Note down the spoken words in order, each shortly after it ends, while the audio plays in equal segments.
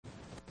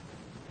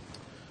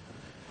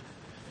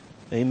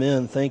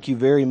Amen. Thank you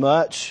very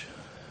much,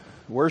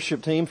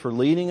 worship team, for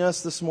leading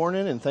us this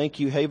morning, and thank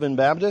you, Haven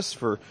Baptist,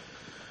 for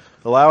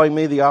allowing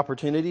me the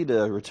opportunity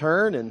to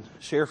return and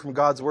share from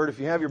God's Word. If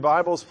you have your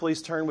Bibles,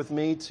 please turn with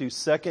me to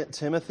 2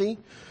 Timothy.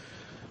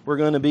 We're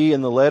going to be in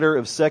the letter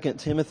of 2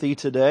 Timothy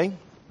today.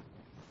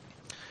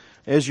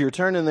 As you're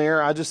turning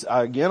there, I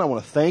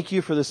want to thank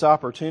you for this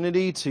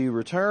opportunity to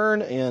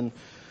return, and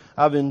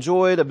I've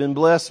been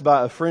blessed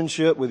by a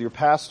friendship with your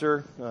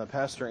pastor,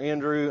 Pastor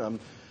Andrew. I'm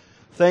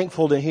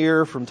thankful to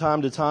hear from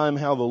time to time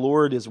how the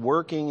Lord is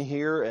working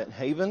here at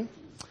Haven.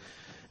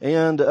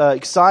 And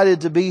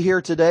excited to be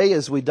here today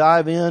as we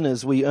dive in,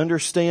 as we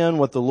understand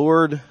what the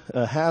Lord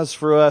has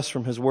for us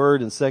from His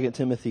Word in 2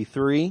 Timothy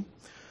 3.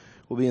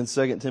 We'll be in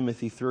 2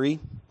 Timothy 3.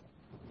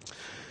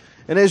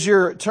 And as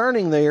you're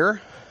turning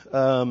there,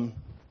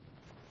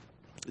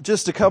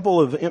 just a couple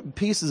of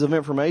pieces of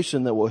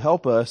information that will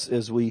help us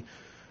as we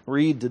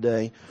read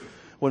today.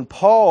 When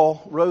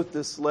Paul wrote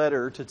this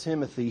letter to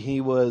Timothy,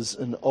 he was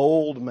an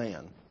old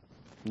man.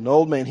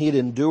 He had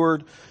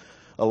endured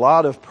a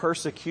lot of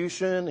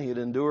persecution. He had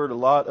endured a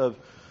lot of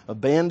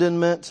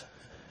abandonment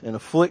and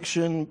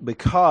affliction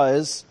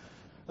because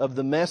of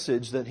the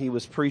message that he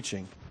was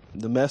preaching,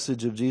 the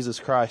message of Jesus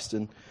Christ.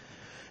 And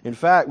in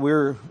fact,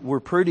 we're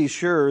pretty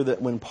sure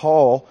that when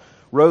Paul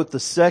wrote the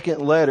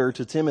second letter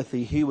to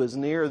Timothy, he was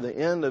near the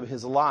end of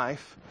his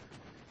life,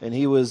 and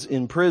he was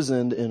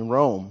imprisoned in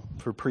Rome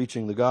for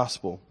preaching the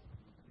gospel.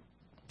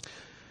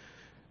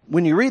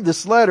 When you read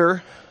this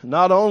letter,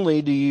 not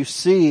only do you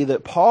see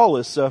that Paul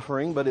is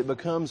suffering, but it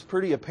becomes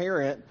pretty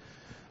apparent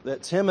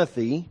that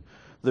Timothy,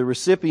 the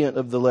recipient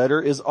of the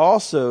letter, is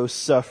also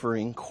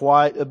suffering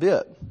quite a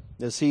bit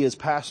as he is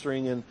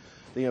pastoring in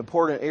the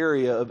important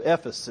area of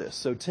Ephesus.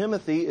 So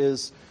Timothy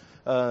is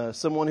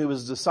someone who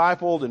was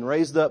discipled and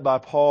raised up by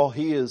Paul.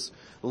 He is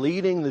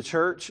leading the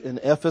church in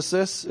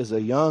Ephesus as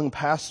a young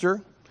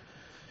pastor.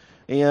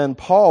 And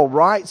Paul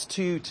writes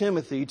to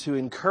Timothy to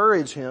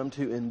encourage him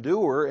to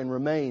endure and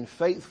remain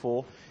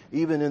faithful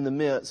even in the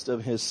midst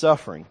of his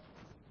suffering.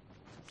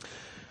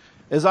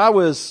 As I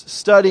was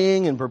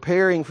studying and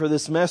preparing for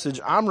this message,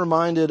 I'm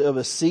reminded of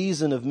a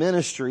season of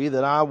ministry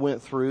that I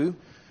went through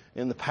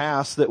in the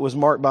past that was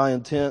marked by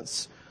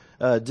intense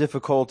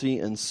difficulty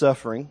and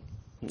suffering.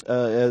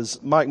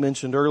 As Mike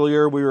mentioned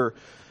earlier,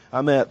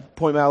 I'm at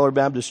Point Mallard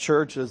Baptist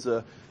Church as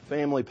a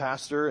family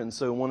pastor, and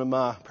so one of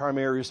my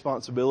primary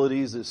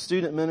responsibilities is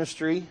student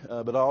ministry,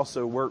 but I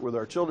also work with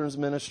our children's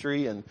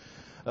ministry and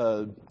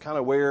kind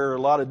of wear a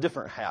lot of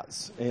different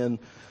hats. And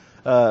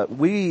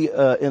we,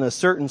 in a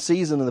certain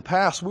season in the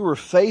past, we were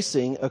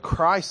facing a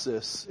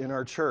crisis in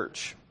our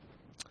church.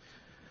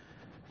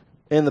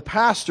 And the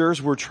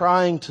pastors were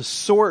trying to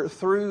sort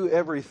through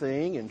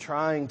everything and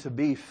trying to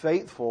be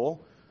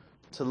faithful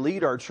to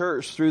lead our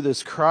church through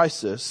this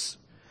crisis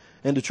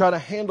and to try to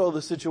handle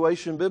the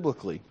situation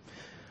biblically.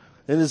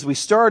 And as we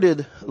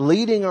started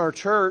leading our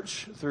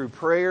church through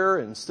prayer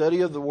and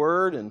study of the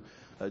Word and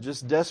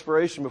just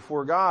desperation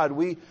before God,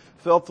 we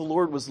felt the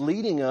Lord was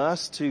leading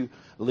us to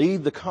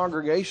lead the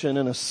congregation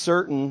in a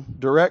certain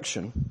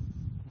direction.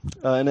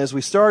 And as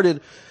we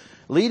started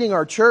leading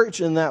our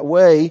church in that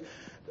way,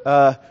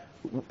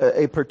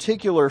 a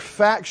particular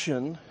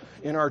faction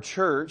in our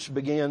church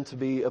began to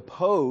be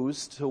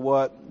opposed to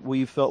what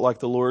we felt like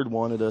the Lord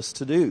wanted us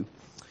to do.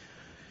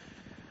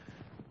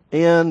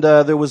 And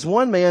there was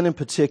one man in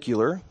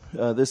particular.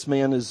 This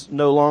man is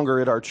no longer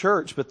at our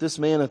church, but this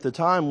man at the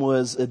time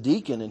was a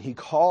deacon, and he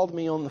called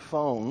me on the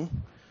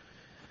phone,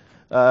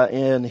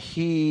 and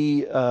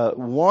he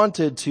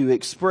wanted to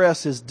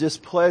express his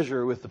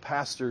displeasure with the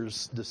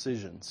pastor's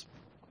decisions.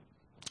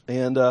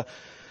 And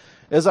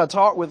as I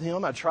talked with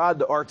him, I tried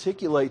to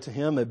articulate to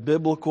him a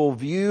biblical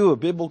view, a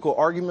biblical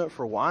argument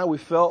for why we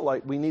felt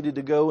like we needed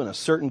to go in a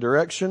certain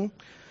direction.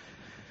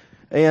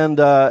 And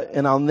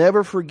I'll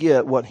never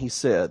forget what he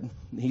said.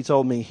 He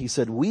told me, he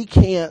said, "We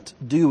can't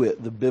do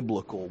it the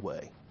biblical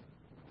way."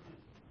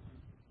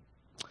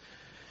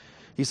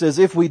 He says,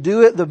 if we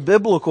do it the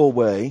biblical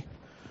way,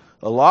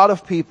 a lot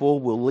of people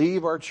will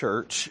leave our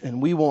church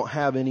and we won't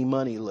have any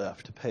money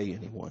left to pay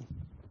anyone.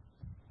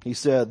 He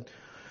said,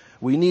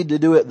 we need to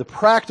do it the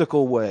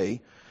practical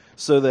way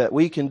so that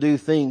we can do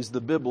things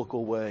the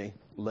biblical way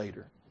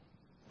later.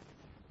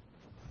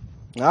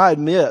 I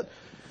admit,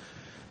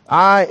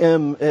 I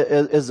am,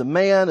 as a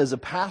man, as a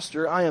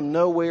pastor, I am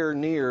nowhere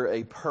near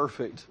a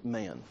perfect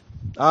man.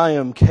 I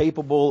am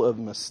capable of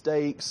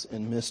mistakes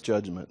and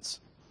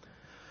misjudgments.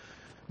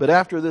 But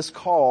after this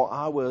call,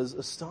 I was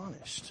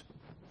astonished.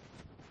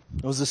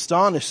 I was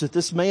astonished that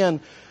this man,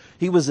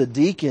 he was a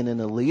deacon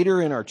and a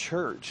leader in our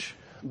church.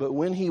 But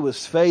when he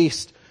was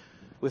faced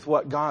with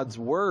what God's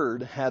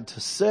Word had to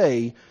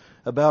say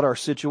about our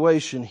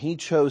situation, he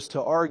chose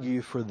to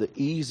argue for the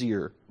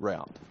easier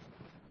route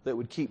that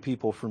would keep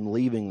people from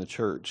leaving the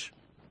church.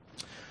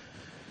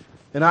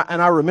 And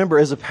I remember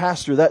as a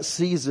pastor, that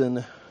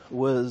season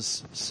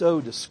was so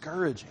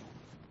discouraging,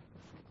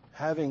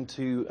 having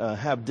to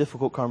have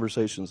difficult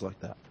conversations like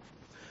that.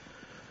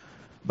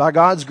 By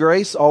God's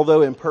grace,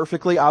 although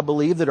imperfectly, I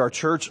believe that our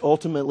church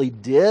ultimately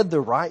did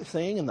the right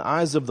thing in the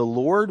eyes of the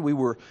Lord. We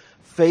were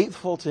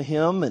faithful to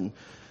Him, and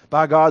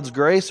by God's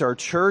grace, our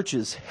church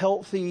is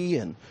healthy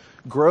and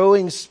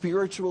growing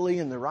spiritually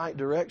in the right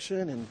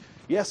direction. And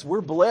yes,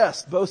 we're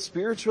blessed both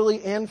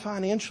spiritually and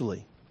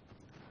financially.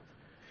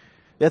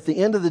 At the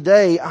end of the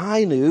day,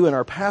 I knew and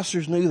our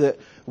pastors knew that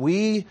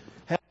we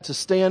had to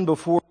stand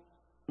before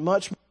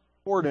much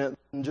more important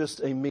than just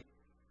a meeting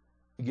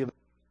given.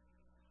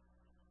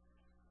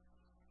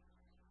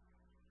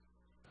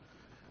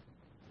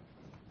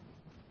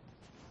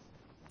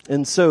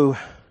 And so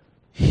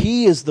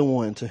He is the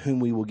one to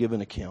whom we will give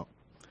an account.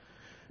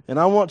 And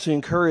I want to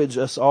encourage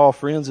us all,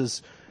 friends,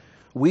 as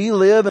we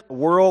live in a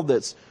world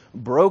that's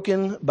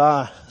broken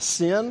by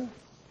sin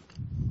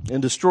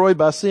and destroyed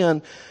by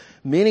sin.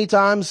 Many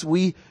times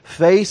we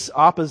face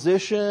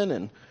opposition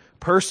and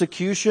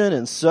persecution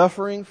and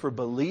suffering for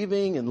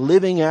believing and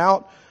living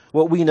out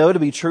what we know to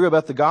be true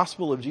about the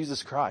gospel of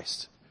Jesus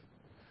Christ.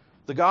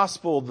 The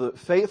gospel, the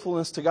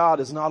faithfulness to God,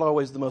 is not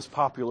always the most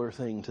popular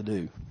thing to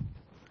do.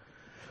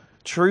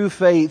 True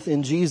faith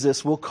in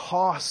Jesus will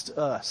cost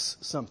us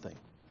something.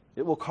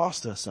 It will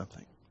cost us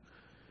something.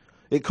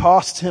 It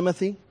cost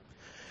Timothy.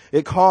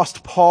 It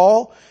cost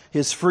Paul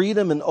his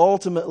freedom and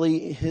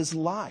ultimately his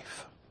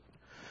life.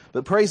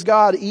 But praise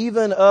God,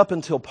 even up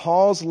until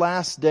Paul's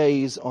last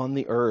days on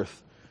the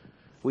earth,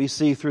 we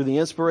see through the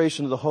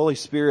inspiration of the Holy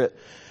Spirit,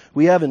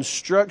 we have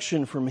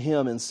instruction from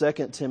him in 2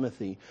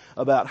 Timothy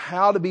about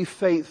how to be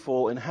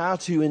faithful and how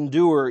to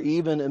endure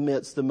even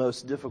amidst the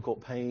most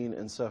difficult pain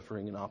and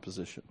suffering and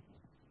opposition.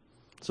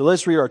 So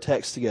let's read our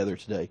text together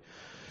today.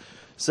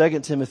 2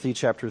 Timothy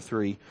chapter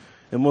 3,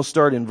 and we'll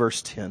start in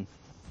verse 10.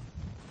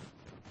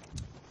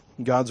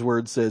 God's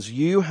word says,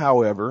 "You,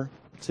 however,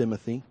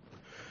 Timothy,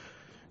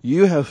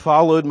 you have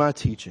followed my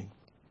teaching,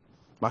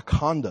 my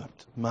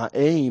conduct, my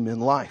aim in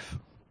life,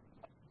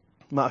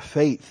 my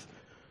faith,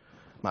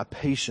 my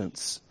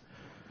patience,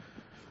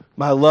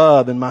 my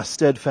love and my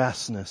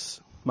steadfastness,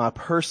 my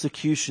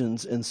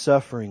persecutions and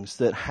sufferings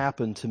that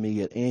happened to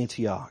me at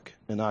Antioch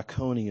and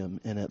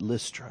Iconium and at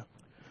Lystra,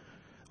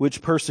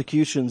 which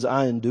persecutions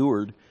I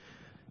endured,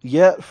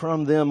 yet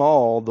from them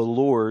all the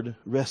Lord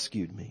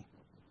rescued me.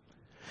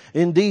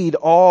 Indeed,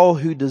 all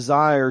who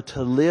desire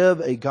to live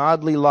a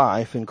godly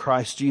life in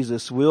Christ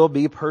Jesus will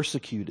be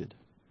persecuted,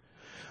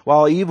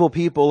 while evil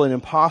people and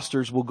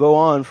impostors will go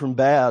on from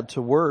bad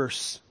to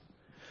worse,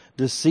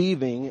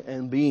 deceiving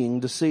and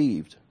being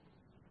deceived."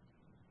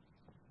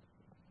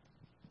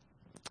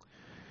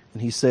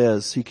 And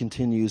he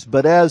continues,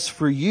 "But as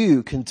for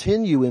you,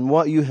 continue in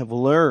what you have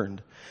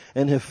learned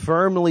and have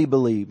firmly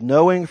believed,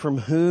 knowing from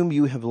whom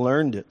you have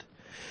learned it,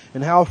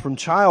 and how from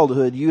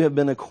childhood you have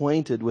been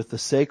acquainted with the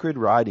sacred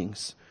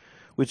writings,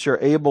 which are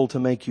able to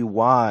make you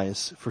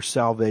wise for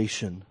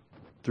salvation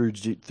through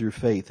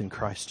faith in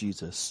Christ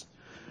Jesus.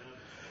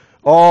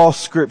 All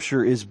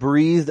Scripture is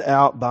breathed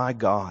out by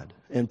God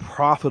and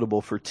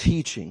profitable for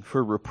teaching,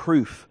 for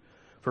reproof,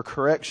 for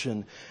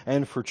correction,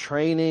 and for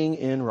training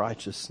in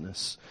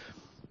righteousness,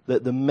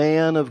 that the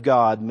man of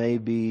God may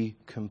be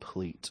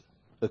complete,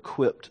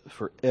 equipped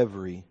for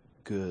every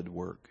good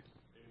work."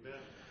 Amen.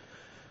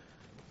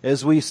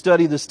 As we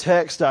study this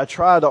text, I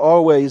try to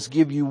always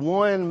give you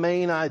one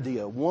main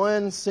idea,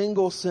 one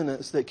single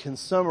sentence that can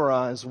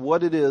summarize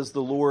what it is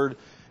the Lord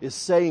is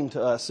saying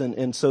to us.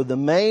 And so the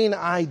main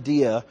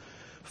idea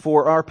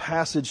for our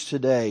passage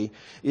today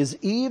is,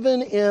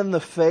 even in the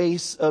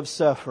face of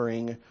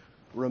suffering,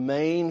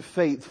 remain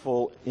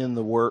faithful in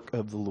the work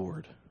of the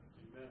Lord.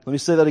 Let me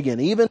say that again.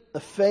 Even in the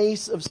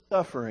face of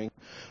suffering,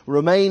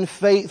 remain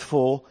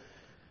faithful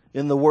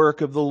in the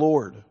work of the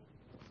Lord.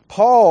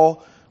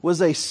 Paul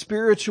was a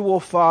spiritual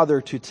father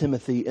to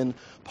Timothy, and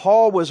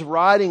Paul was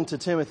writing to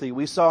Timothy.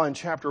 We saw in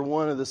chapter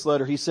 1 of this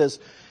letter, he says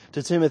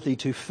to Timothy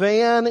to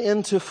fan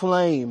into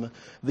flame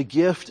the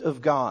gift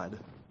of God.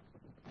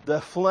 The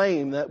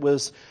flame that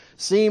was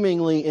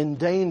seemingly in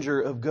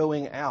danger of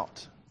going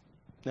out.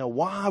 Now,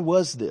 why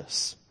was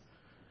this?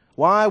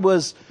 Why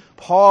was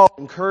Paul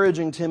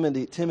encouraging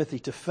Timothy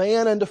to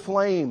fan into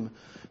flame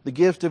the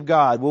gift of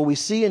God? Well, we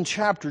see in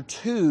chapter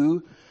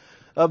 2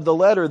 of the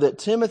letter that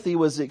Timothy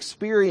was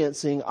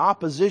experiencing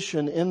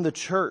opposition in the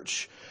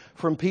church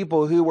from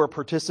people who were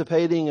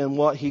participating in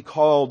what he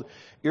called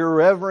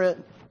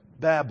irreverent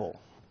babble,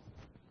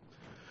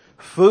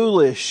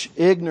 foolish,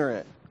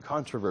 ignorant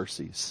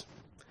controversies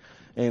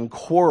and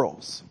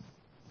quarrels.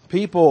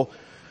 People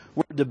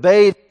were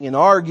debating and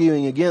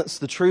arguing against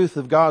the truth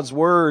of God's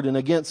Word and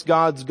against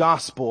God's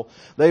gospel.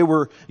 They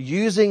were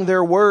using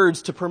their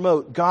words to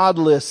promote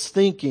godless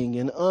thinking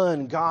and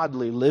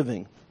ungodly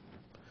living.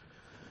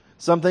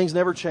 Some things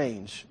never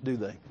change, do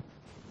they?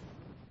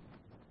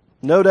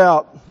 No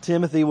doubt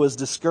Timothy was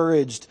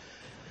discouraged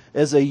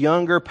as a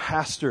younger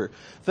pastor,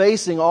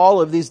 facing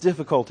all of these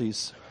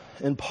difficulties.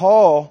 And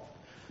Paul,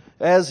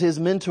 as his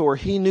mentor,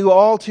 he knew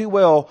all too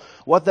well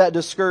what that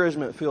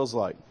discouragement feels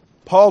like.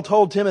 Paul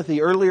told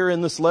Timothy earlier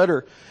in this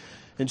letter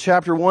in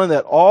chapter 1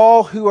 that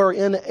all who are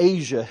in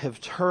Asia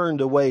have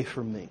turned away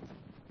from me.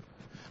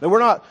 Now, we're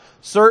not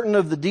certain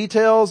of the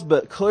details,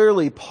 but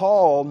clearly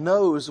Paul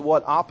knows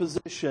what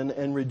opposition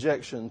and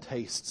rejection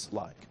tastes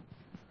like.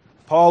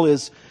 Paul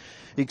is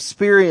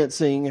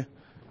experiencing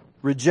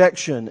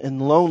rejection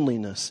and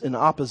loneliness and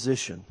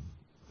opposition,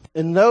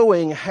 and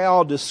knowing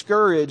how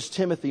discouraged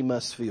Timothy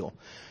must feel.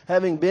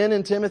 Having been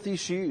in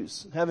Timothy's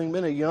shoes, having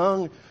been a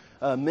young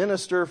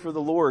minister for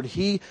the Lord,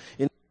 he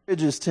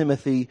encourages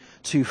Timothy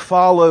to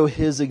follow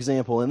his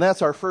example. And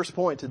that's our first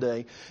point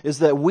today, is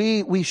that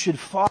we should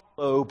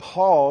follow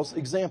Paul's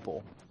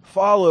example.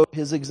 Follow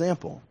his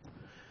example.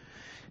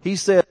 He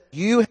said,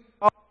 "You have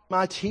followed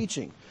my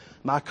teaching,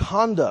 my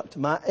conduct,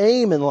 my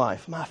aim in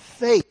life, my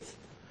faith,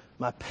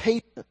 my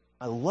patience,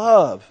 my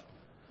love,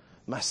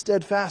 my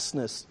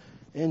steadfastness,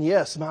 and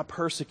yes, my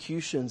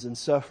persecutions and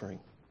suffering."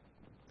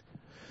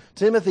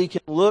 Timothy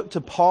can look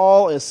to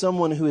Paul as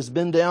someone who has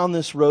been down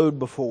this road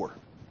before.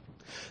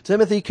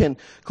 Timothy can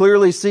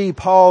clearly see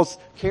Paul's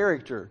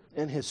character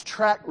and his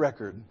track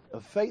record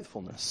of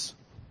faithfulness.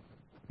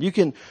 You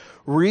can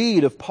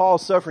read of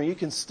Paul's suffering. You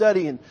can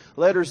study in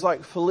letters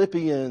like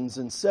Philippians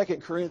and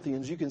 2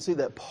 Corinthians. You can see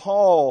that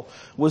Paul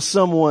was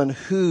someone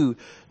who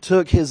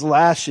took his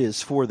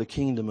lashes for the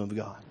kingdom of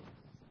God.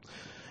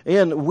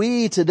 And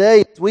we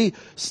today, as we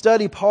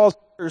study Paul's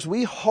letters,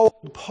 we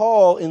hold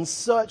Paul in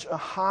such a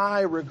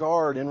high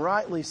regard, and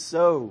rightly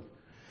so.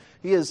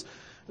 He is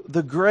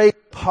the great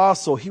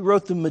apostle. He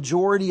wrote the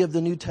majority of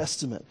the New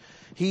Testament.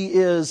 He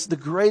is the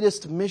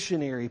greatest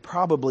missionary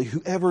probably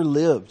who ever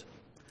lived.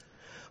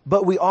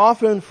 But we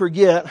often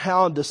forget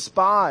how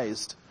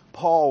despised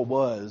Paul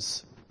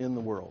was in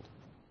the world.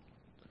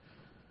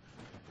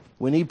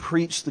 When he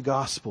preached the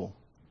gospel,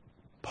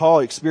 Paul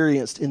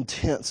experienced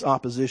intense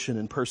opposition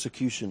and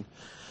persecution.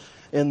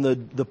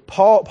 And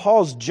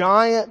Paul's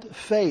giant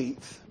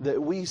faith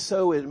that we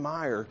so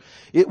admire,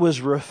 it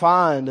was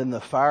refined in the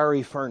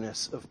fiery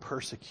furnace of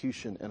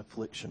persecution and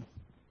affliction.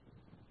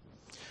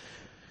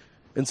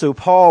 And so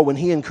Paul, when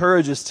he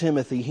encourages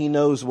Timothy, he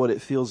knows what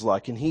it feels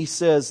like. And he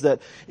says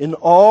that in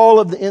all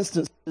of the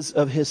instances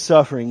of his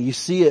suffering, you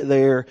see it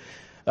there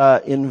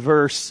in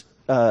verse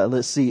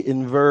 11.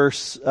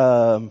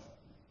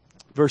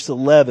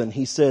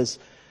 He says,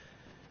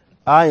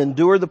 "I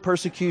endure the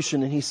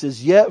persecution," and he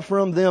says, "Yet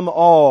from them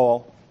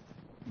all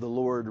the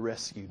Lord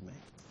rescued me."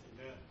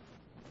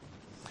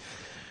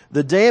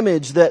 The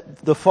damage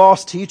that the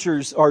false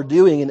teachers are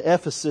doing in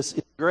Ephesus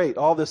is great.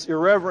 All this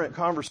irreverent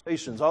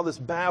conversations, all this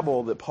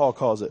babble that Paul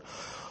calls it.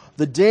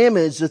 The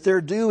damage that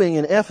they're doing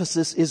in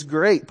Ephesus is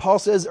great. Paul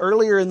says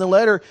earlier in the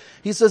letter,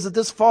 he says that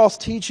this false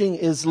teaching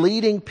is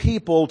leading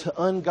people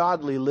to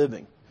ungodly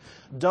living.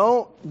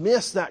 Don't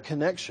miss that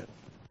connection.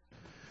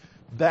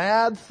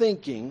 Bad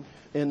thinking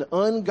and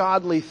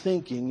ungodly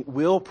thinking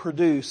will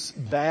produce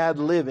bad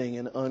living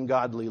and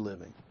ungodly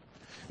living.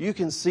 You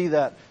can see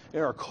that in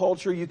our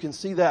culture. You can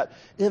see that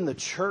in the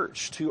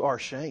church to our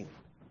shame.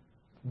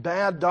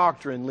 Bad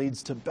doctrine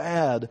leads to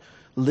bad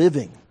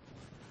living.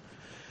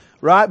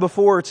 Right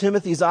before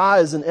Timothy's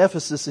eyes in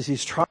Ephesus, as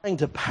he's trying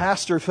to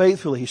pastor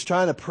faithfully, he's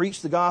trying to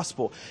preach the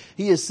gospel,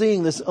 he is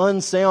seeing this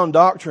unsound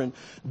doctrine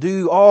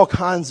do all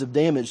kinds of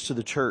damage to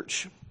the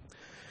church.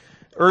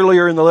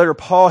 Earlier in the letter,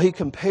 Paul, he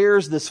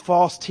compares this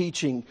false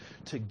teaching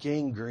to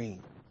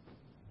gangrene.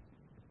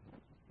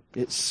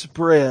 It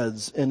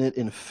spreads and it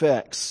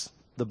infects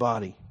the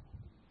body.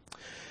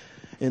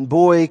 And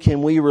boy,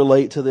 can we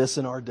relate to this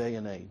in our day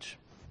and age.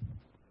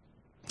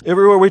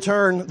 Everywhere we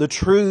turn, the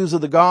truths of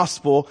the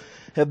gospel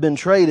have been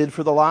traded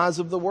for the lies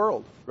of the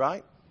world,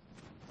 right?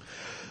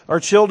 Our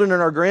children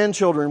and our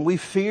grandchildren, we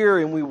fear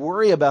and we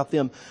worry about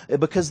them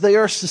because they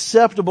are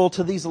susceptible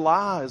to these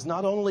lies,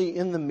 not only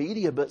in the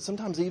media, but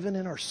sometimes even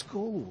in our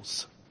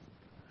schools.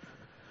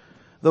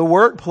 The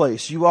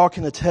workplace, you all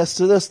can attest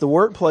to this, the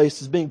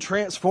workplace is being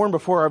transformed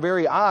before our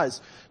very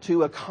eyes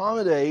to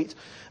accommodate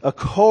a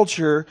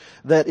culture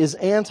that is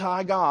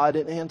anti-God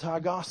and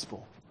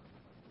anti-gospel.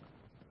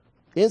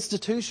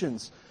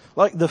 Institutions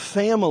like the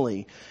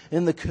family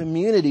and the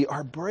community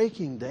are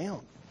breaking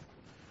down.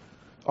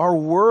 Our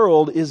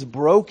world is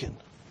broken.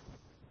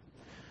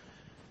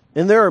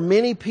 And there are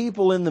many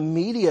people in the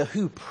media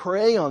who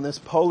prey on this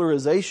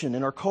polarization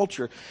in our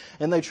culture.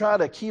 And they try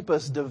to keep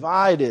us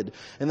divided.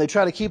 And they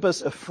try to keep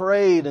us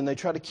afraid. And they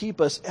try to keep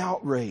us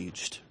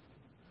outraged.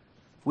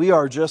 We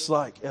are just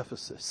like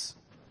Ephesus.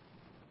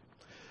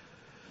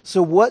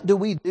 So what do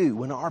we do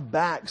when our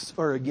backs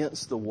are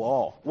against the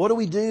wall? What do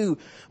we do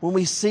when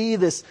we see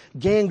this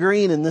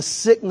gangrene and this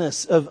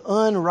sickness of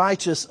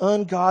unrighteous,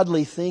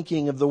 ungodly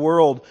thinking of the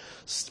world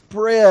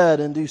spread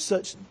and do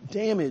such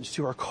damage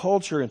to our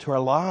culture and to our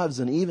lives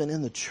and even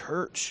in the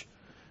church?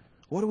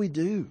 What do we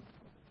do?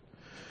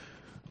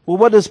 Well,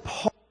 what does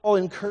Paul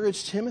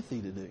encourage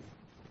Timothy to do?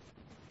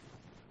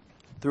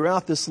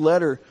 Throughout this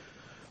letter,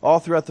 all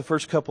throughout the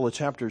first couple of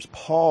chapters,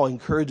 Paul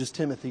encourages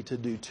Timothy to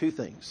do two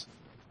things.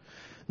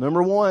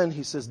 Number one,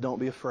 he says, don't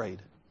be afraid.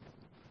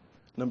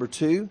 Number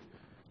two,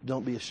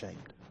 don't be ashamed.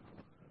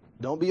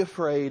 Don't be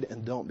afraid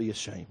and don't be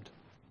ashamed.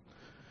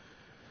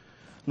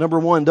 Number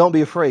one, don't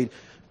be afraid.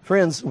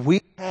 Friends,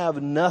 we have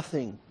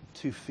nothing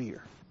to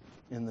fear.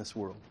 in this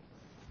world.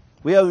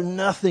 We have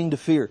nothing to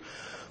fear.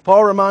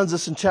 Paul reminds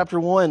us in chapter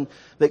 1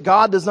 that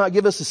God does not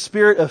give us a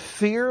spirit of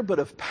fear, but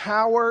of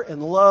power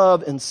and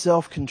love and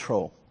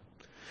self-control.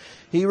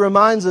 He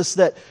reminds us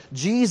that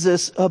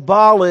Jesus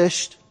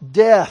abolished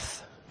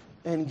death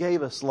and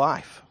gave us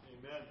life.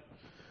 Amen.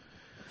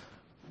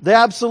 The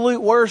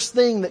absolute worst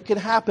thing that could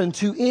happen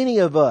to any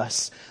of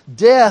us,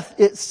 death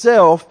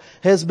itself,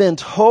 has been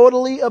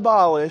totally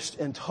abolished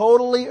and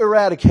totally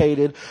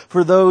eradicated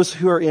for those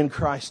who are in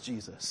Christ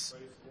Jesus.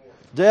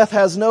 Death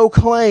has no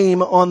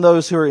claim on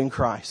those who are in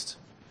Christ.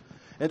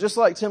 And just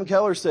like Tim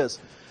Keller says,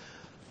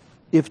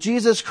 if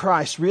Jesus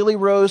Christ really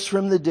rose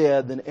from the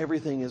dead, then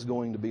everything is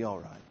going to be all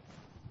right.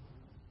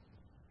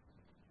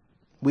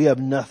 We have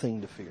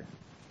nothing to fear.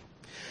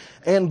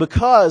 And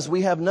because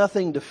we have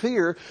nothing to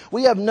fear,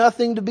 we have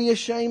nothing to be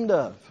ashamed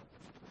of.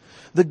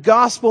 The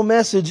gospel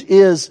message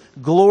is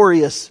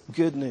glorious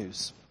good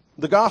news.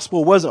 The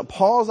gospel wasn't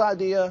Paul's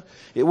idea.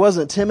 It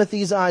wasn't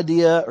Timothy's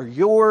idea or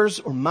yours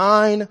or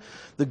mine.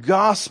 The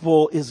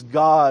gospel is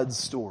God's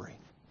story.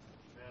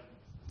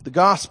 The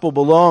gospel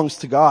belongs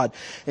to God.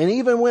 And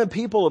even when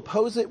people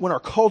oppose it, when our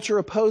culture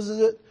opposes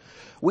it,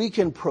 we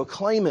can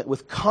proclaim it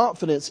with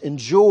confidence and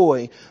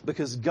joy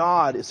because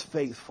God is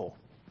faithful.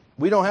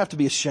 We don't have to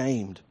be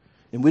ashamed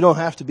and we don't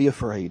have to be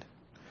afraid.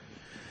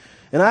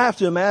 And I have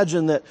to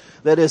imagine that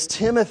as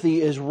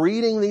Timothy is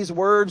reading these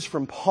words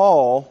from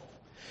Paul,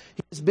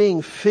 he's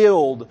being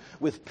filled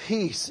with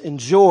peace and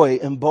joy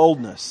and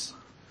boldness.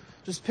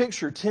 Just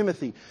picture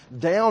Timothy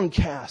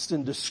downcast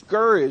and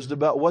discouraged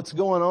about what's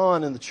going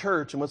on in the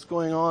church and what's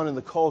going on in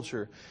the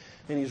culture.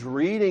 And he's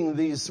reading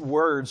these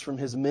words from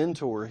his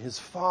mentor, his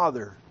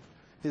father,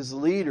 his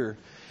leader.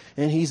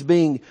 And he's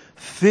being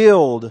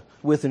filled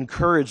with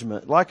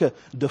encouragement, like a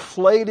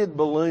deflated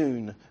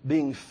balloon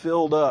being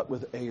filled up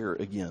with air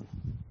again.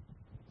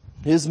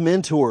 His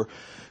mentor,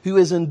 who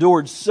has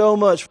endured so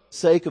much for the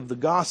sake of the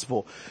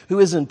gospel, who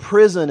is in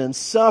prison and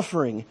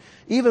suffering,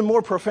 even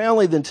more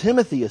profoundly than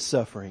Timothy is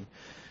suffering.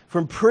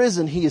 From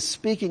prison, he is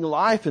speaking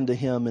life into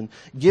him and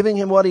giving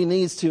him what he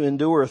needs to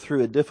endure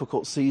through a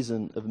difficult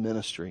season of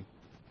ministry.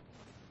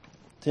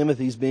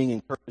 Timothy's being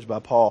encouraged by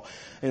Paul.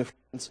 And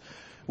friends,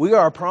 we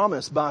are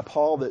promised by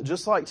Paul that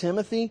just like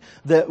Timothy,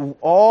 that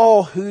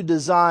all who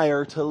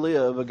desire to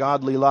live a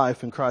godly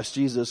life in Christ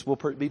Jesus will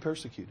be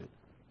persecuted.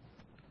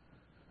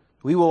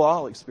 We will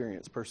all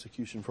experience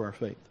persecution for our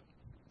faith.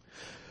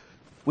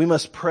 We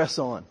must press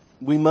on.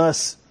 We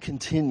must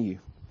continue.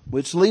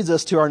 Which leads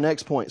us to our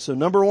next point. So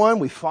number 1,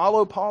 we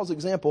follow Paul's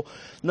example.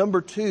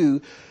 Number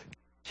 2,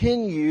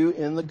 continue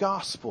in the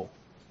gospel.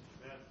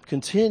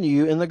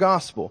 Continue in the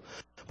gospel.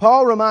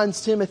 Paul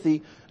reminds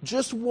Timothy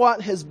just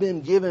what has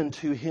been given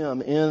to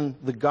him in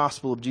the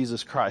gospel of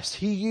Jesus Christ.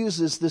 He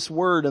uses this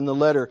word in the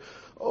letter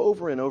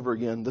over and over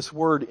again. This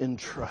word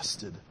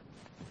entrusted.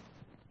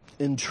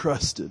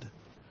 Entrusted.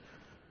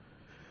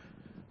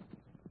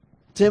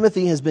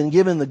 Timothy has been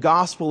given the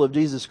gospel of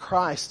Jesus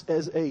Christ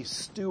as a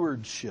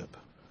stewardship.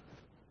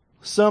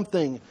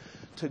 Something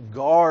to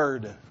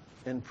guard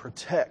and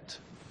protect.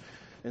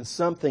 And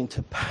something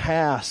to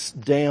pass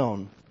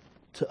down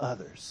to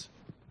others.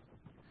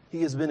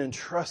 He has been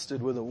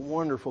entrusted with a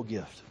wonderful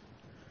gift.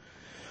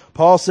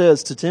 Paul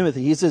says to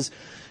Timothy, he says,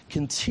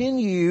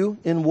 continue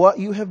in what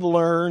you have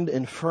learned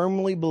and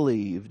firmly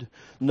believed,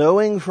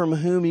 knowing from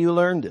whom you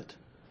learned it.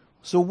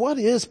 So what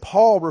is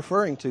Paul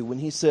referring to when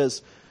he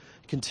says,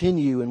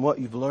 continue in what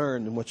you've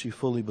learned and what you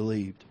fully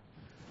believed?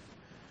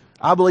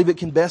 I believe it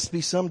can best be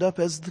summed up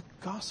as the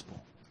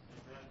gospel.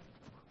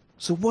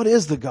 So what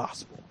is the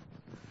gospel?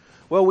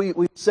 Well,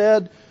 we've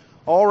said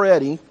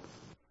already,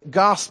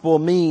 gospel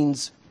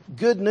means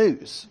good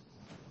news,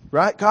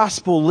 right?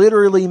 Gospel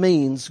literally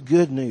means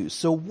good news.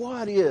 So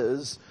what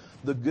is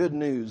the good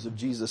news of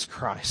Jesus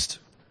Christ?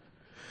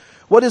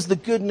 What is the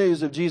good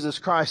news of Jesus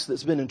Christ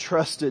that's been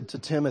entrusted to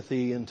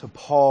Timothy and to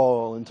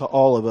Paul and to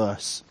all of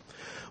us?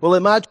 Well,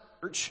 at my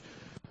church,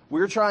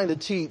 we're trying to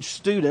teach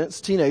students,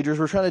 teenagers,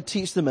 we're trying to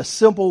teach them a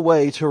simple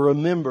way to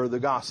remember the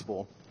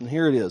gospel. And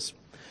here it is.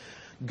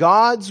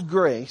 God's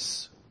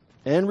grace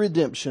and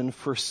redemption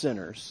for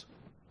sinners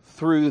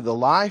through the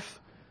life,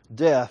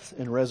 death,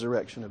 and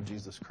resurrection of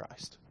Jesus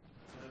Christ.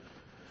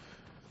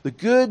 The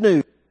good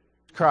news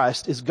of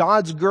Christ is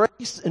God's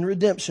grace and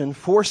redemption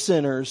for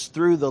sinners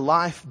through the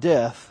life,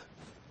 death,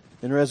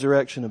 and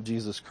resurrection of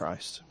Jesus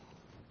Christ.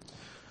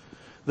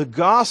 The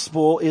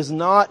gospel is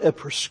not a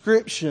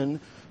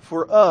prescription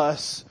for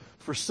us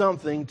for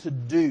something to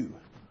do.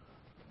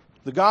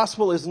 The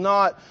gospel is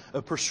not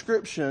a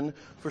prescription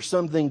for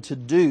something to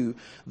do.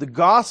 The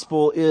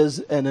gospel is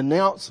an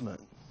announcement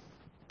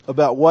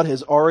about what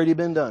has already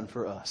been done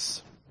for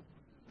us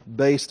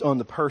based on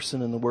the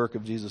person and the work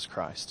of Jesus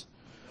Christ.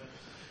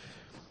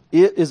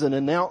 It is an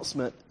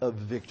announcement of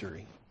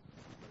victory.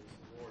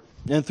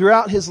 And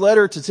throughout his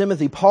letter to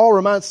Timothy, Paul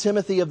reminds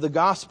Timothy of the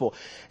gospel,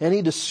 and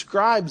he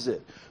describes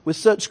it with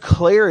such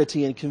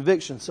clarity and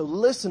conviction. So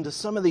listen to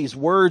some of these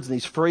words and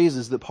these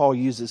phrases that Paul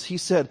uses. He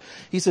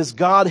says,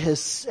 God has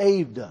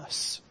saved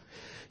us.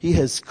 He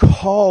has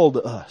called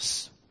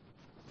us.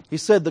 He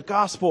said the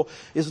gospel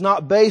is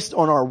not based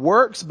on our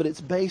works, but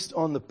it's based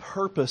on the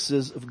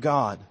purposes of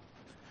God.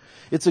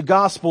 It's a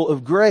gospel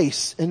of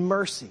grace and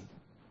mercy.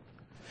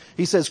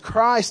 He says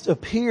Christ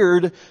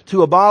appeared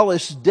to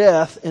abolish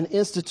death and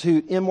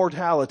institute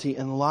immortality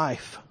and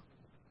life.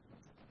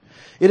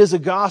 It is a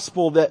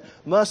gospel that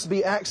must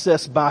be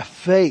accessed by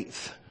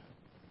faith.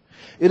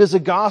 It is a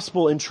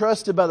gospel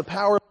entrusted by the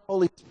power of the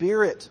Holy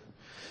Spirit.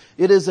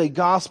 It is a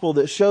gospel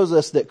that shows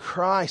us that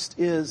Christ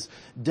is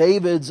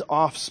David's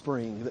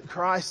offspring, that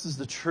Christ is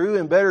the true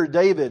and better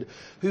David,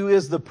 who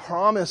is the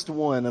promised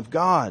one of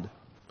God.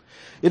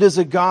 It is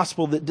a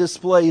gospel that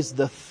displays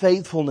the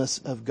faithfulness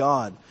of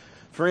God.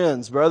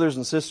 Friends, brothers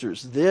and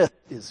sisters, this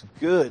is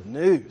good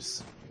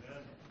news.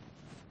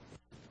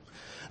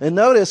 And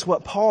notice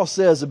what Paul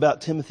says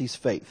about Timothy's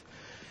faith.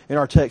 In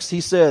our text,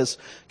 he says,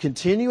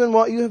 continue in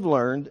what you have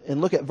learned,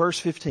 and look at verse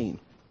 15.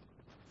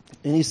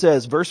 And he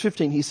says, verse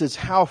 15, he says,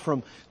 how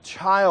from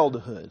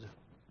childhood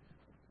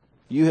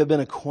you have been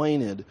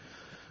acquainted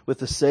with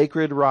the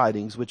sacred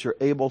writings which are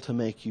able to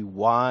make you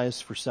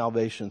wise for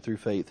salvation through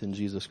faith in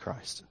Jesus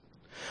Christ.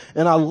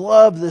 And I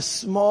love this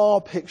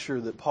small picture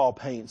that Paul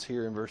paints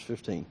here in verse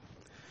 15.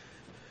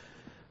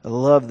 I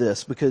love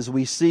this because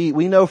we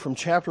know from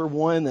chapter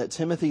 1 that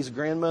Timothy's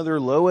grandmother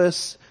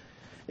Lois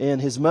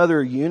and his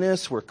mother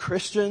Eunice were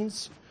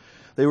Christians.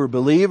 They were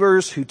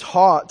believers who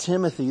taught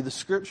Timothy the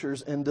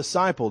scriptures and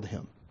discipled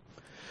him.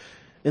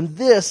 And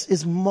this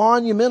is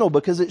monumental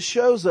because it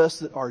shows us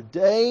that our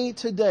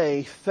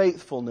day-to-day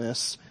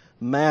faithfulness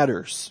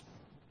matters.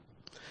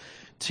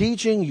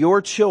 Teaching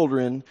your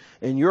children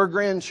and your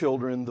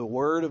grandchildren the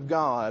Word of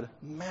God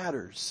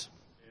matters.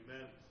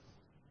 Amen.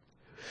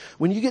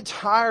 When you get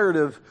tired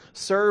of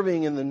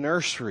serving in the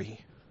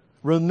nursery,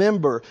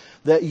 remember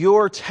that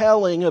your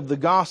telling of the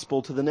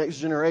gospel to the next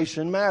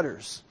generation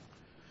matters.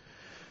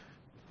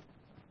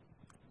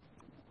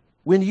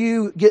 When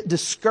you get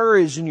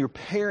discouraged in your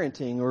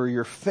parenting or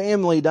your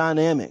family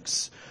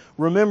dynamics,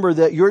 remember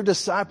that your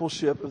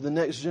discipleship of the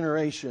next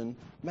generation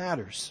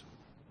matters.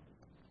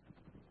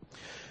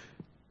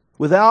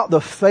 Without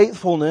the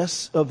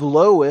faithfulness of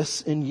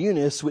Lois and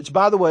Eunice, which,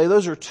 by the way,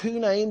 those are two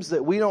names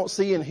that we don't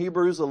see in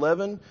Hebrews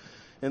 11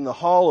 in the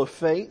Hall of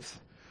Faith.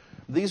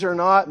 These are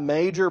not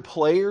major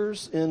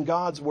players in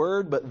God's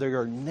Word, but they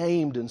are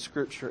named in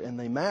Scripture and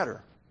they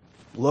matter.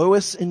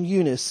 Lois and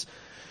Eunice.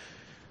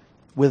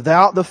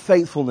 Without the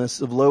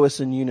faithfulness of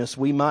Lois and Eunice,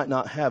 we might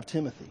not have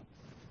Timothy.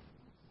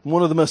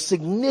 One of the most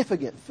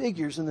significant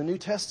figures in the New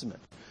Testament.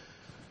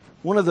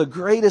 One of the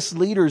greatest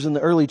leaders in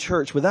the early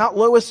church. Without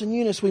Lois and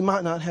Eunice, we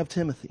might not have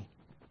Timothy.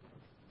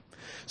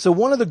 So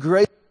one of the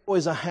great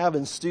joys I have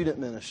in student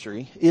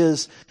ministry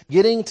is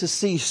getting to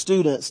see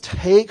students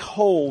take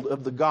hold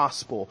of the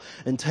gospel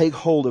and take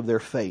hold of their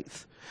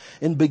faith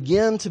and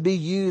begin to be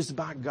used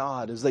by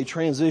God as they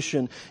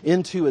transition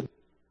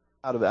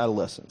out of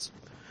adolescence.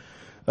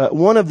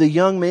 One of the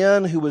young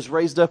men who was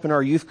raised up in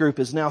our youth group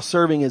is now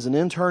serving as an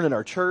intern at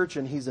our church,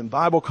 and he's in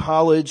Bible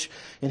college,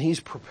 and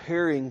he's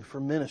preparing for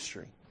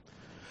ministry.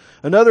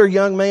 Another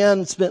young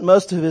man spent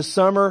most of his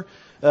summer,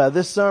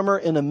 this summer,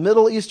 in a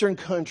Middle Eastern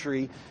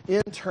country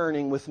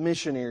interning with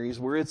missionaries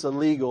where it's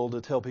illegal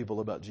to tell people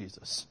about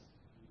Jesus.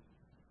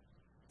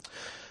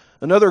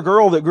 Another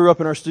girl that grew up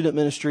in our student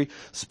ministry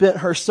spent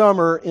her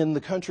summer in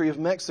the country of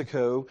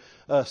Mexico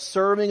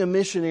serving a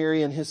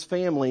missionary and his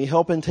family,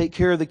 helping take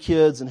care of the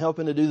kids and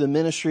helping to do the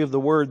ministry of the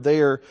word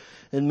there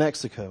in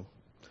Mexico.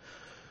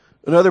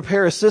 Another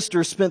pair of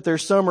sisters spent their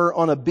summer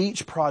on a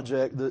beach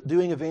project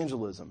doing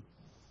evangelism.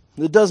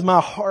 It does my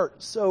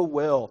heart so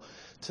well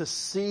to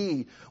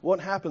see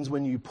what happens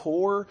when you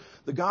pour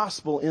the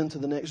gospel into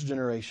the next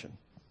generation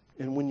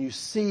and when you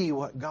see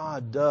what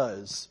God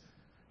does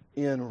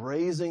in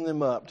raising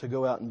them up to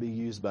go out and be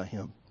used by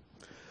Him.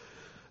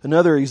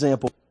 Another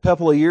example, a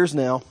couple of years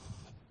now,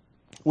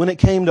 when it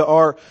came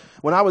to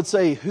when I would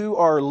say who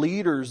are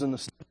leaders in the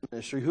student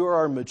ministry, who are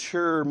our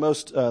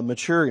most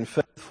mature and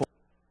faithful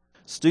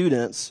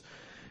students,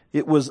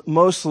 it was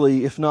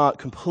mostly, if not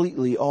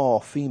completely, all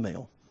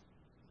female.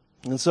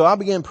 And so I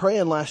began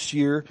praying last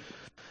year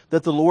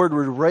that the Lord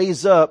would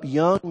raise up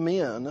young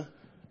men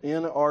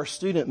in our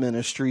student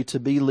ministry to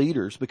be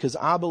leaders, because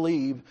I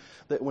believe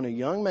that when a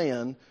young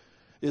man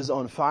is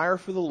on fire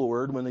for the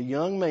Lord, when a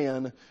young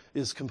man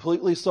is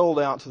completely sold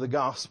out to the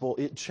gospel,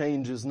 it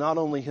changes not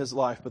only his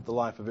life, but the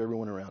life of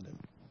everyone around him.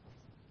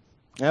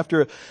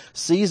 After a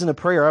season of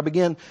prayer, I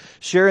began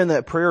sharing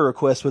that prayer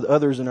request with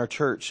others in our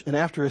church. And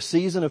after a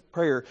season of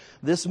prayer,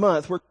 this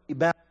month, we're going to be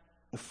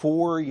baptizing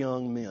 4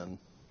 young men.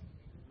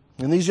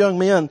 And these young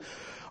men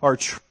are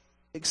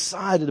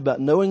excited about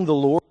knowing the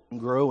Lord and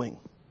growing.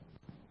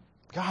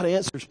 God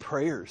answers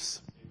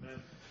prayers.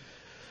 Amen.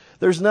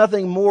 There's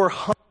nothing more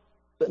humble,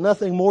 but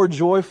nothing more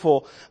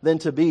joyful than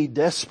to be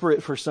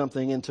desperate for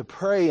something and to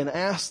pray and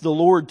ask the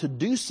Lord to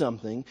do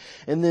something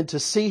and then to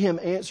see Him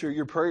answer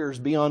your prayers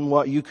beyond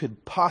what you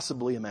could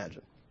possibly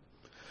imagine.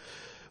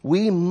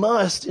 We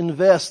must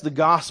invest the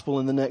gospel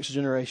in the next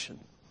generation.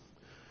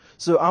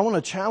 So I want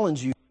to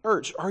challenge you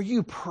Church, are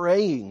you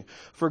praying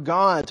for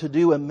God to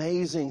do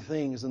amazing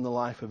things in the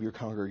life of your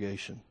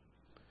congregation?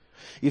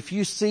 If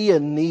you see a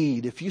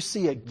need, if you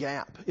see a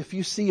gap, if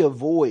you see a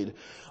void,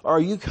 are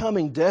you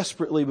coming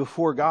desperately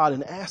before God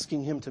and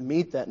asking Him to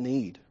meet that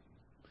need?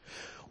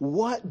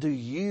 What do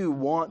you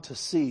want to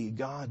see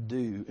God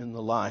do in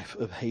the life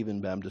of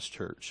Haven Baptist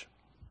Church?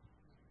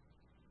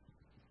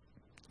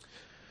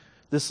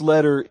 This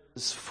letter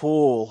is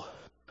full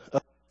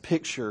of a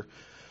picture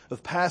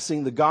of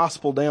passing the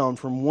gospel down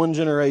from one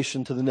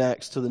generation to the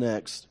next to the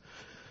next.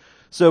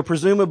 So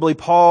presumably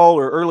Paul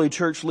or early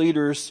church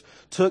leaders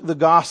took the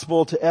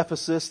gospel to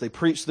Ephesus. They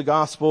preached the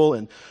gospel,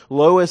 and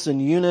Lois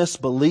and Eunice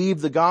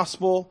believed the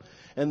gospel,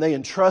 and they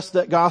entrust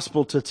that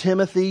gospel to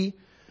Timothy.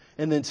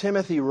 And then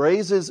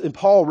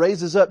Paul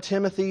raises up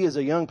Timothy as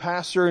a young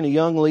pastor and a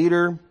young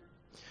leader.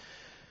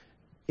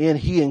 And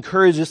he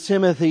encourages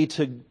Timothy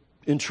to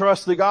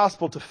entrust the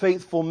gospel to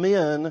faithful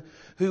men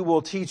who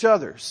will teach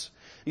others.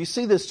 You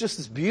see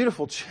this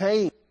beautiful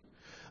chain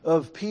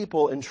of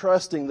people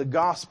entrusting the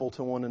gospel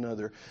to one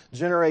another,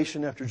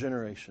 generation after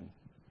generation.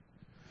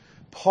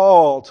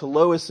 Paul to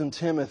Lois and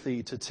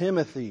Timothy,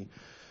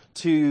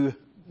 to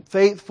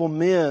faithful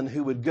men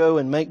who would go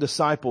and make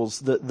disciples.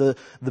 The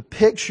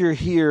picture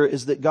here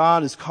is that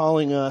God is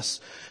calling us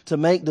to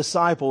make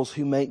disciples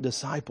who make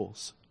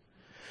disciples.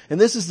 And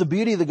this is the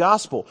beauty of the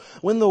gospel.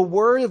 When the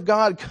Word of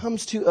God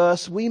comes to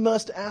us, we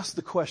must ask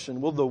the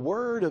question, will the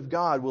Word of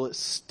God, will it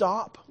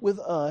stop with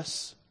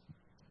us,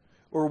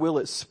 or will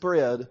it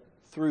spread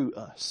through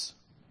us?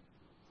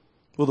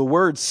 Will the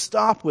Word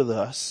stop with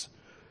us,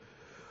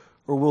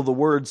 or will the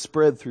Word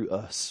spread through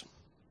us?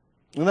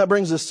 And that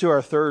brings us to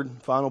our third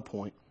and final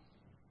point.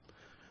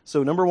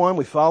 So number one,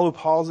 we follow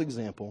Paul's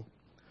example.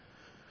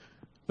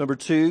 Number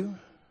two,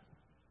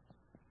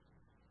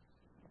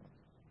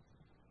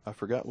 I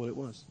forgot what it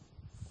was.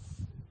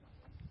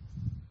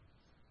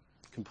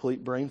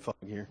 Complete brain fog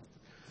here.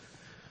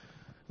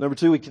 Number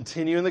two, we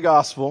continue in the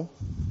gospel.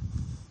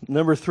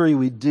 Number three,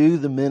 we do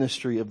the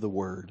ministry of the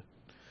Word.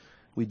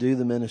 We do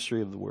the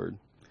ministry of the Word.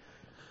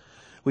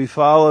 We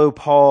follow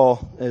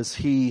Paul as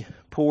he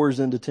pours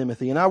into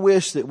Timothy. And I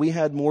wish that we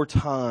had more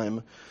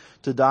time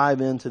to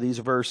dive into these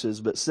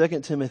verses, but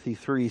 2 Timothy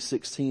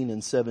 3:16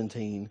 and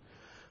 17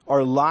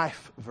 are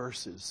life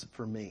verses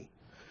for me.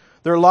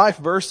 They're life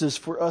verses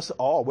for us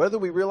all, whether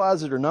we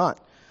realize it or not.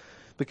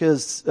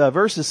 Because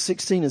verses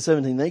 16 and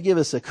 17, they give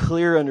us a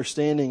clear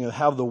understanding of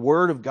how the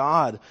Word of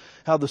God,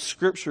 how the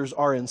Scriptures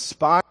are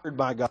inspired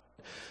by God,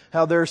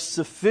 how they're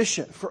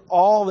sufficient for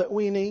all that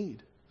we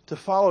need to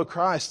follow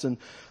Christ, and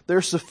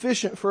they're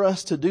sufficient for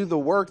us to do the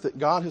work that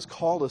God has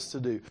called us to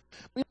do.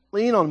 We don't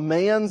lean on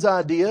man's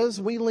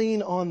ideas, we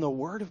lean on the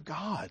Word of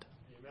God.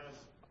 Amen.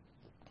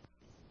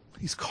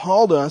 He's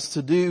called us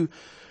to do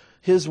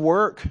His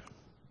work,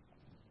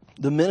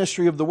 the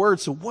ministry of the Word.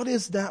 So what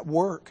is that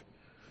work?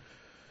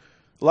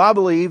 Well, I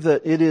believe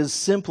that it is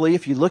simply,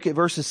 if you look at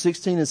verses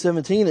 16 and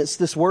 17, it's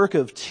this work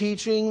of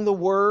teaching the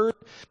Word,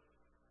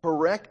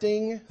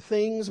 correcting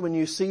things when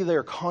you see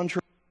they're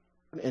contrary,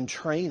 and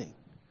training.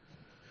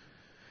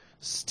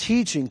 It's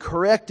teaching,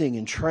 correcting,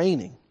 and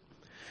training.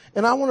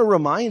 And I want to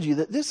remind you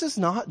that this is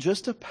not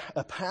just a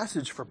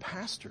passage for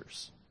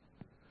pastors.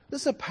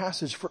 This is a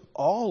passage for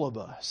all of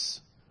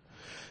us.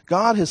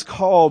 God has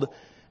called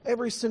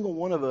every single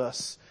one of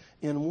us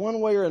in one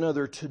way or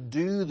another to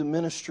do the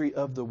ministry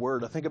of the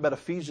Word. I think about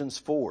Ephesians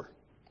 4,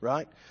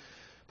 right?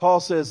 Paul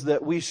says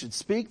that we should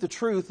speak the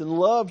truth and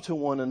love to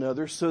one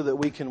another so that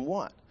we can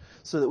what?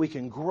 So that we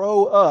can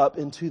grow up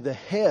into the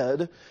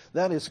head,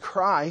 that is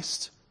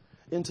Christ,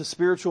 into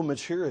spiritual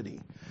maturity.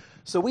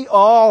 So we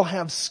all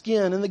have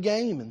skin in the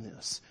game in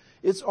this.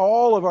 It's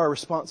all of our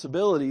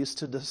responsibilities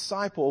to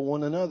disciple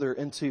one another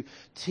and to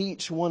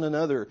teach one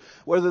another,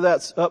 whether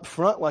that's up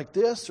front like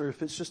this or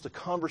if it's just a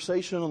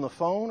conversation on the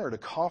phone or at a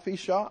coffee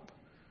shop.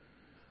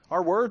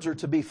 Our words are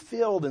to be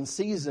filled and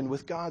seasoned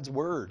with God's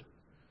Word.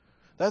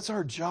 That's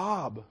our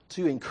job,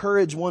 to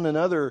encourage one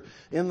another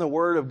in the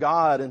Word of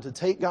God and to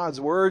take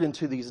God's Word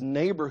into these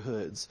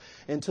neighborhoods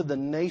and to the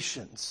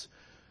nations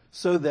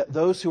so that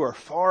those who are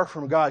far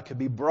from God could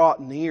be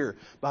brought near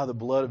by the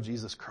blood of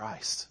Jesus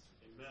Christ.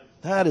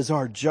 That is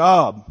our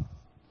job.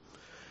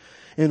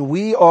 And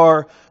we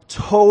are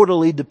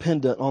totally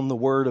dependent on the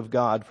Word of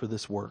God for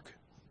this work.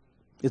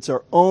 It's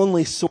our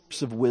only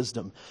source of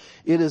wisdom.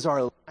 It is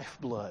our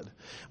lifeblood.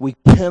 We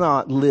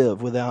cannot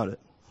live without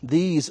it.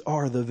 These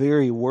are the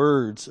very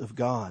words of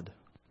God.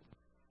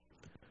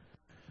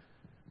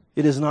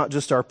 It is not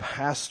just our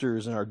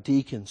pastors and our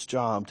deacons'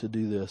 job to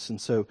do this. And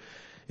so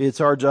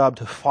it's our job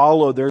to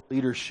follow their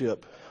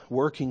leadership,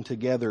 working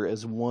together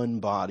as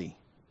one body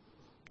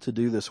to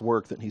do this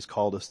work that He's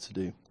called us to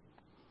do.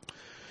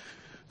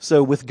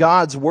 So with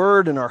God's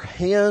Word in our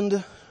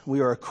hand,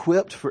 we are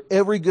equipped for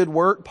every good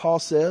work, Paul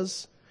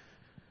says.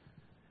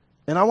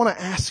 And I want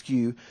to ask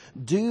you,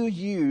 do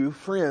you,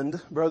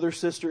 friend, brother,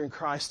 sister in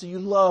Christ, do you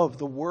love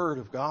the Word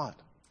of God?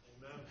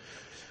 Amen.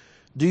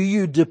 Do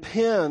you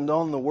depend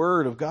on the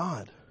Word of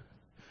God?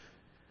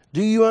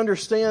 Do you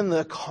understand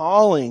the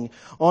calling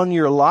on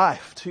your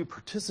life to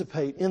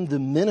participate in the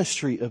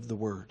ministry of the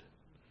Word?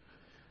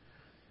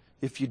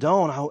 If you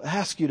don't, I'll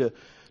ask you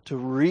to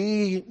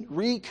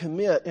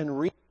recommit and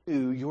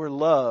renew your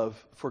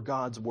love for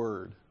God's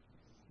Word.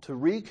 To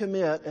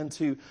recommit and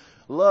to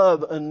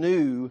love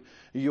anew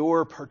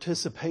your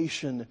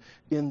participation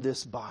in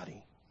this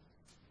body.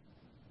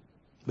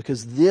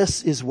 Because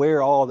this is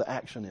where all the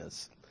action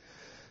is.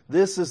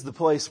 This is the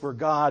place where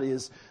God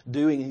is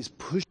doing, He's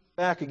pushing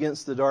back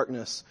against the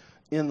darkness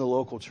in the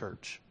local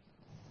church.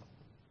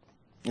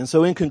 And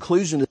so in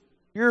conclusion,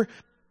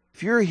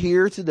 if you're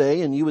here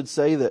today and you would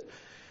say that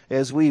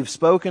as we've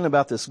spoken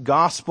about this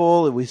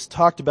gospel and we've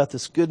talked about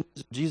this good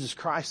news of Jesus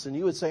Christ, and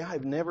you would say,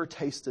 I've never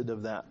tasted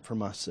of that for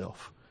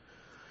myself.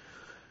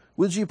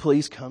 Would you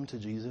please come to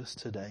Jesus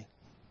today?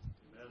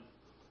 Amen.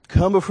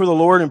 Come before the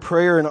Lord in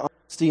prayer and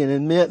honesty and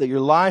admit that your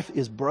life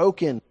is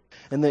broken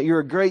and that you're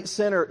a great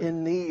sinner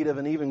in need of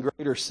an even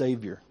greater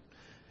Savior.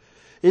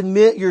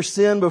 Admit your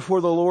sin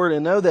before the Lord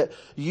and know that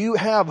you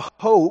have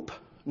hope,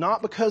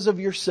 not because of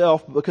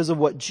yourself, but because of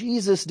what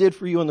Jesus did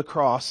for you on the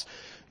cross.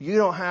 You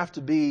don't have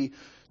to be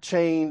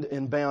chained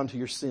and bound to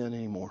your sin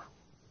anymore.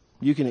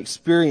 You can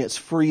experience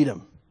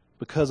freedom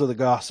because of the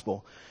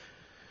gospel.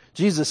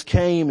 Jesus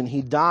came and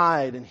He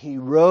died and He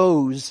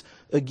rose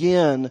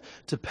again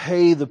to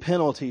pay the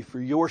penalty for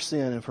your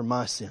sin and for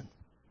my sin.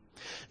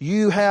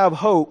 You have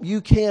hope. You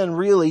can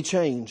really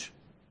change.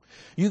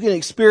 You can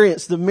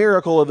experience the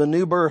miracle of a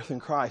new birth in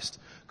Christ.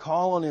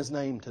 Call on His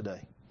name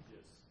today.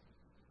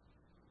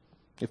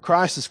 If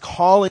Christ is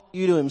calling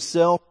you to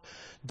Himself,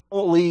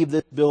 don't leave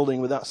this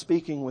building without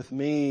speaking with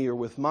me or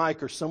with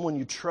Mike or someone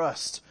you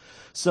trust,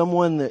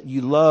 someone that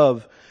you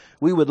love.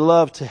 We would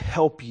love to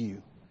help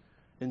you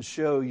and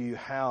show you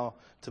how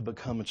to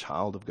become a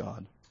child of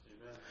God.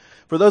 Amen.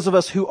 For those of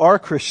us who are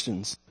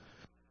Christians,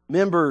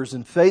 members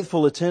and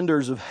faithful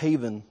attenders of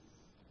Haven,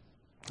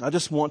 I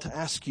just want to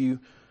ask you,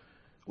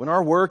 when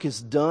our work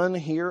is done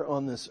here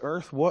on this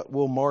earth, what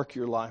will mark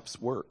your life's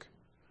work?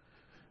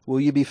 Will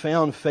you be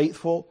found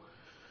faithful?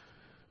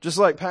 Just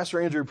like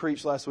Pastor Andrew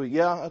preached last week.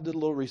 Yeah, I did a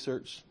little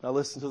research. I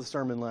listened to the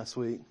sermon last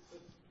week.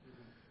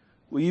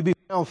 Will you be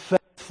found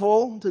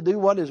faithful to do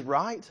what is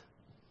right?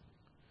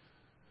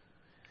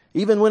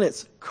 Even when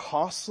it's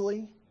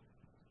costly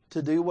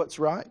to do what's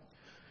right?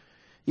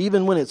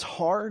 Even when it's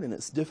hard and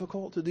it's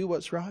difficult to do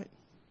what's right?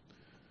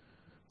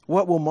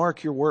 What will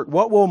mark your work?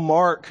 What will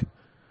mark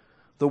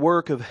the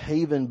work of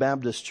Haven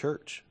Baptist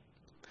Church?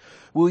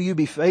 Will you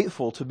be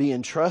faithful to be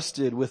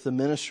entrusted with the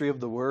ministry of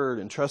the Word,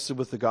 entrusted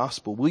with the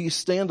gospel? Will you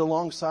stand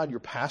alongside your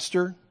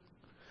pastor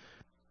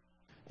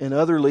and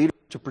other leaders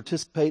to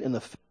participate in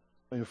the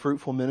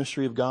fruitful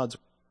ministry of God's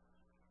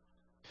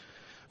Word?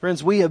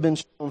 Friends, we have been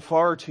shown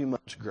far too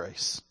much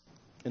grace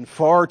and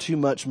far too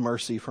much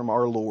mercy from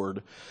our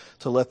Lord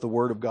to let the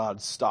Word of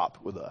God stop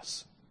with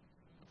us.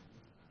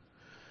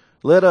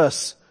 Let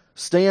us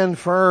stand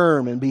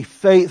firm and be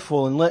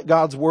faithful and let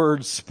God's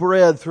Word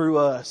spread through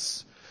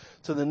us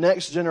to the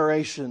next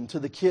generation, to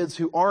the kids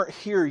who aren't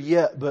here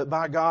yet, but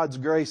by God's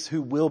grace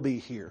who will be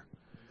here,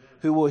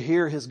 who will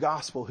hear His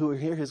gospel, who will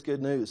hear His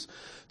good news,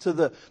 to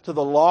the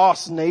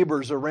lost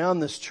neighbors around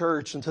this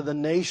church and to the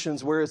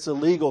nations where it's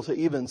illegal to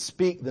even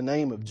speak the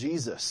name of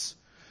Jesus.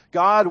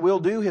 God will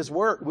do His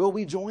work. Will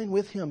we join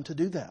with Him to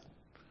do that?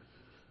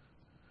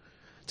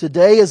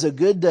 Today is a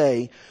good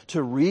day to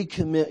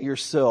recommit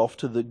yourself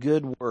to the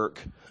good work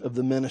of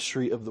the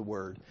ministry of the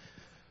Word.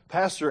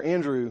 Pastor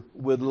Andrew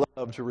would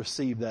love to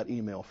receive that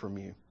email from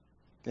you.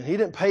 And he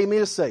didn't pay me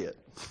to say it.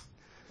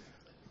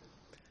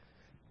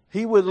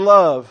 He would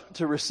love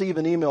to receive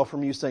an email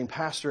from you saying,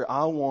 Pastor,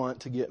 I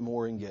want to get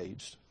more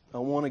engaged. I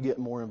want to get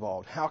more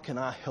involved. How can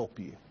I help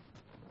you?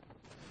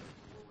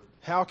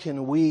 How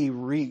can we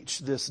reach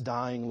this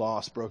dying,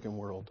 lost, broken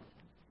world?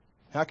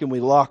 How can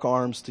we lock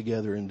arms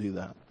together and do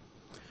that?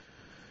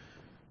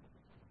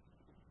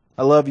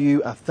 I love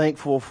you. I'm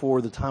thankful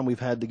for the time we've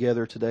had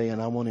together today, and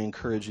I want to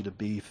encourage you to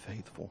be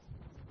faithful.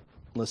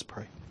 Let's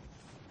pray.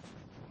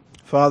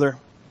 Father,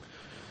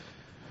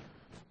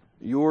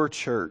 your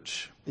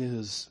church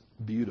is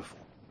beautiful.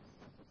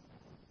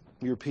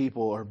 Your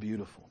people are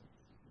beautiful.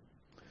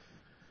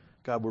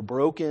 God, we're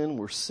broken,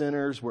 we're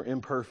sinners, we're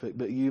imperfect,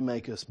 but you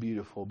make us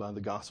beautiful by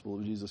the gospel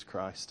of Jesus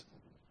Christ.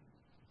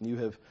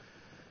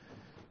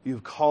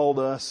 You've called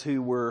us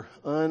who were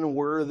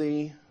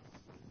unworthy,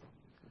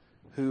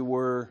 who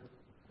were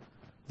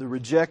the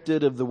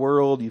rejected of the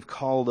world. You've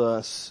called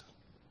us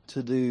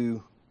to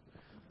do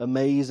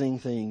amazing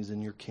things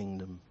in your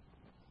kingdom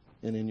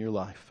and in your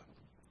life.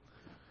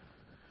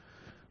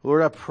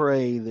 Lord, I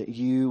pray that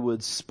you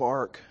would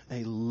spark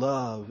a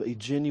love, a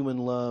genuine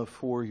love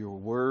for your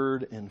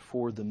word and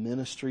for the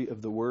ministry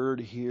of the word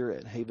here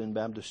at Haven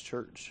Baptist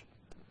Church.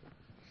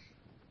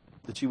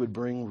 That you would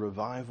bring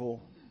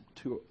revival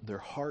to their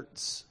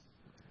hearts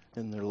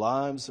and their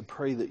lives. I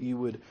pray that you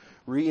would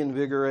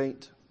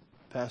reinvigorate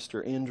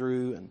Pastor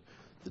Andrew and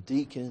the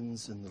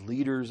deacons and the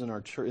leaders in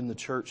our church, in the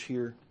church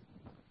here.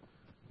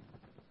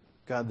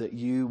 God, that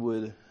you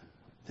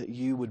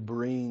would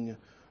bring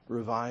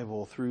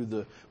revival through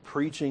the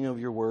preaching of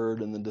your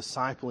word and the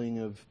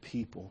discipling of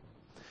people.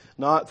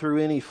 Not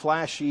through any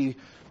flashy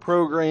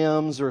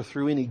programs or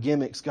through any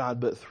gimmicks, God,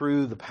 but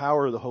through the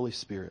power of the Holy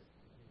Spirit.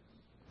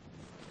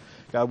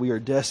 God, we are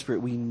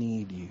desperate. We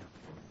need you.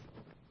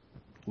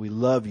 We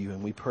love you,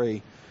 and we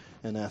pray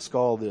and ask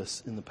all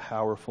this in the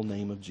powerful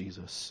name of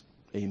Jesus.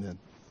 Amen.